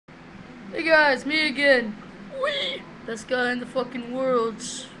Hey guys, me again. Wee! Best guy in the fucking world.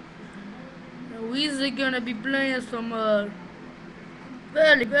 And we're gonna be playing some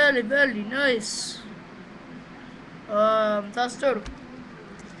very nice that's turtle.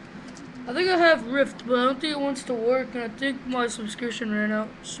 I think I have Rift, but I don't think it wants to work, and I think my subscription ran out.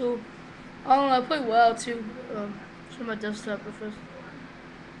 So I don't know. I play WoW too. So my desktop first.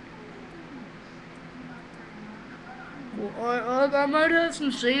 Cool. I might have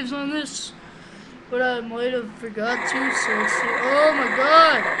some saves on this, but I might have forgot to. So let's see. Oh my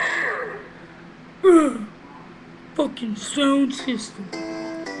god! Fucking sound system. Kill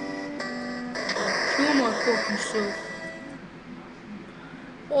my fucking self.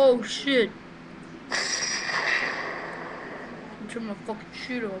 Oh shit. Turn my fucking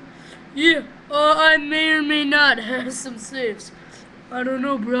shit off. Yeah, I may or may not have some saves. I don't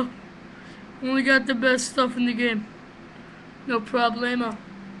know, bro. Only got the best stuff in the game. No problemo.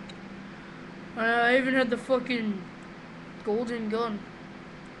 I even had the fucking golden gun.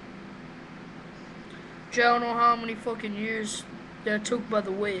 Which I don't know how many fucking years that took, by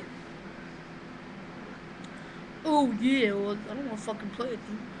the way. Oh yeah, well, I don't want to fucking play it,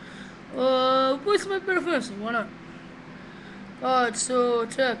 dude. What's my better fantasy? Why not? Alright, so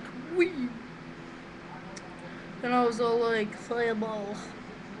attack. Wee. And I was all like, fireball.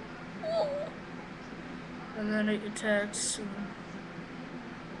 And then it attacks.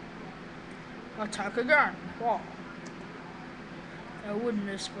 Attack again. Wow. I wouldn't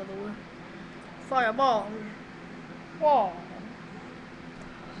miss, by the way. Fireball. Wow.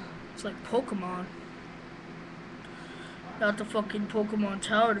 It's like Pokemon. Not the fucking Pokemon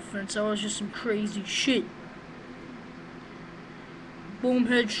Tower Defense. That was just some crazy shit. Boom,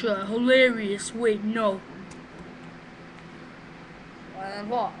 headshot. Hilarious. Wait, no. And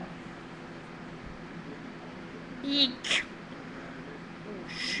what? Eek. Oh,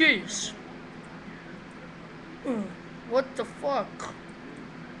 shiz. What the fuck?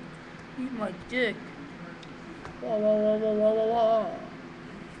 Eat my dick. Whoa, whoa, whoa, whoa, whoa, whoa, whoa.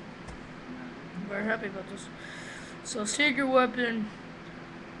 I'm very happy about this. So, secret weapon,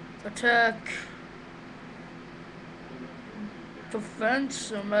 attack, defense,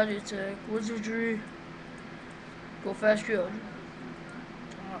 so magic attack, wizardry, go fast geology.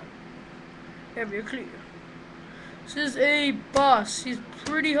 Area clear. This is a boss. He's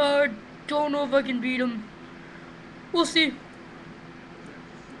pretty hard. Don't know if I can beat him. We'll see.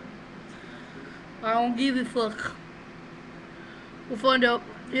 I don't give a fuck. We'll find out.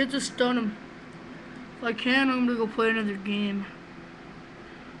 You have to stun him. If I can, I'm gonna go play another game.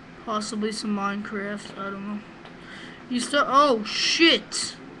 Possibly some Minecraft. I don't know. You start. Oh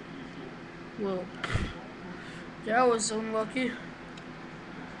shit! Well, that was unlucky.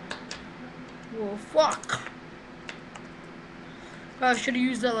 Well, fuck. I should have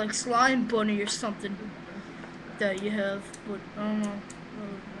used that like slime bunny or something that you have, but I don't know.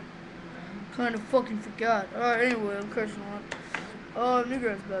 Kind of fucking forgot. Alright, anyway, I'm cursing a lot.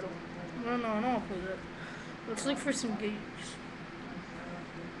 Newgrounds battle. No, I don't want to play that. Let's look for some games.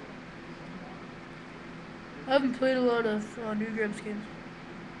 I haven't played a lot of Newgrounds games.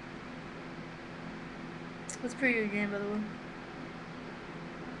 That's a pretty good game, by the way.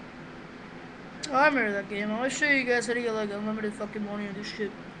 Oh, I remember that game. I want to show you guys how to get like unlimited fucking money on this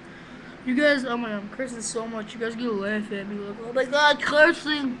shit. You guys, oh my god, I'm cursing so much. You guys gonna laugh at me like, oh my god,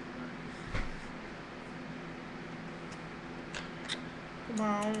 cursing. Come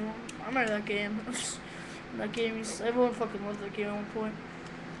on, I remember that game. That game, everyone fucking loved that game at one point.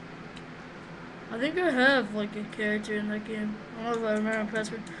 I think I have like a character in that game. I don't know if I remember my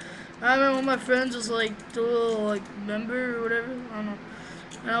password. I remember one of my friends was like the little like member or whatever. I don't know.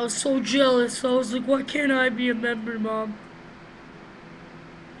 And I was so jealous. I was like, why can't I be a member, Mom?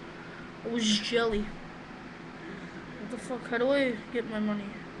 I was jelly. What the fuck? How do I get my money?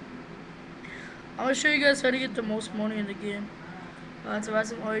 I'm gonna show you guys how to get the most money in the game. To buy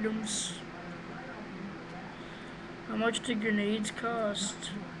some items. How much do grenades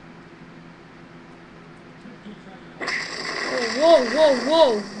cost? Oh,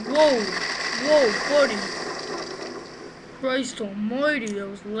 whoa, buddy. Christ almighty, that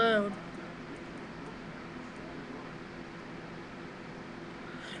was loud.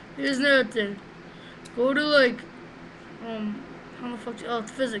 Here's another thing. Go to like, how the fuck, oh,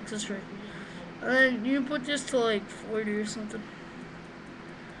 physics, that's right. And then you can put this to like 40 or something.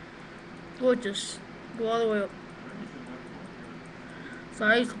 Go with this. Go all the way up. So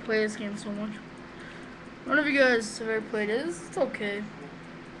I used to play this game so much. None of you guys have ever played it. It's okay.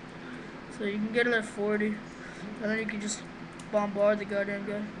 So you can get it at 40. And then you can just bombard the goddamn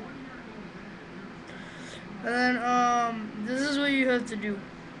guy. And then, this is what you have to do.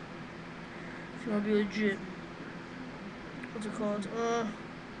 If you want to be legit. What's it called?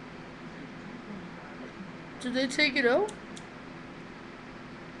 Did they take it out?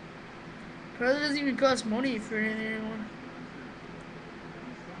 Probably doesn't even cost money for anything anymore.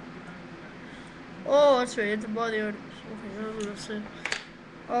 Oh, that's right. You have to buy the orders. Okay, that was what I said.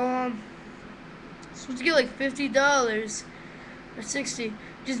 So to get like $50 or 60,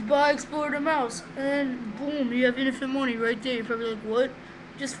 just buy Explore the Mouse, and then boom, you have infinite money right there. You're probably like, what?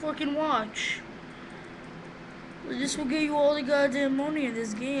 Just fucking watch. This will get you all the goddamn money in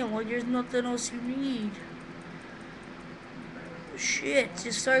this game. Like there's nothing else you need. Shit,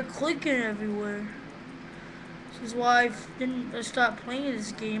 just start clicking everywhere. This is why I stopped playing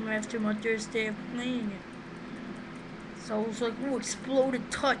this game after my first day of playing it. So I was like, ooh,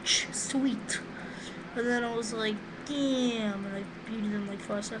 exploded touch, sweet. And then I was like, damn, and I beat it in like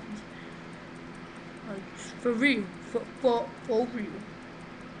 5 seconds. Like, for real. For real.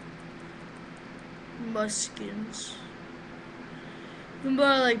 My skins. You can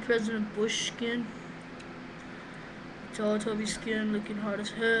buy like President Bush skin. Teletubby skin looking hard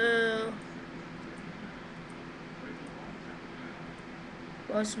as hell.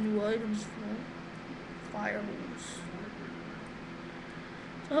 Buy some new items for fire hose.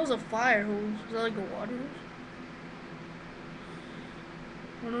 What the hell's a fire hose? Is that like a water hose?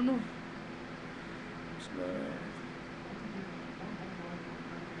 I don't know.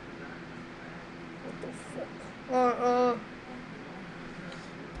 What the fuck?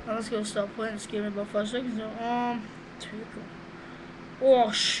 I'm just gonna stop playing this game in about 5 seconds now.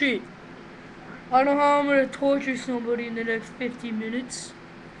 Oh shit. I don't know how I'm gonna torture somebody in the next 50 minutes.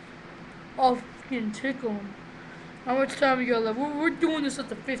 I'll fucking tickle them. How much time we got left? We're doing this at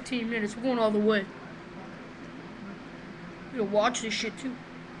the 15 minutes. We're going all the way. You'll watch this shit too.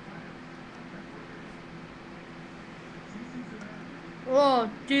 Oh,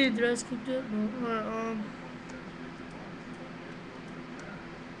 dude, did I skip that? No. Alright,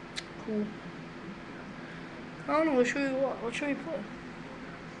 cool. I don't know. What should we play?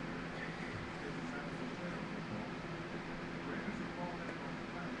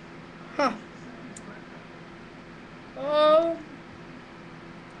 Huh.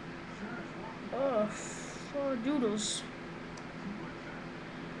 Doodles.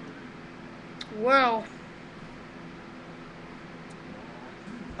 Well,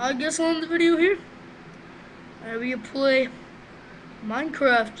 I guess I'll end the video here. I will play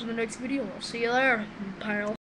Minecraft in the next video. I'll see you there, pal.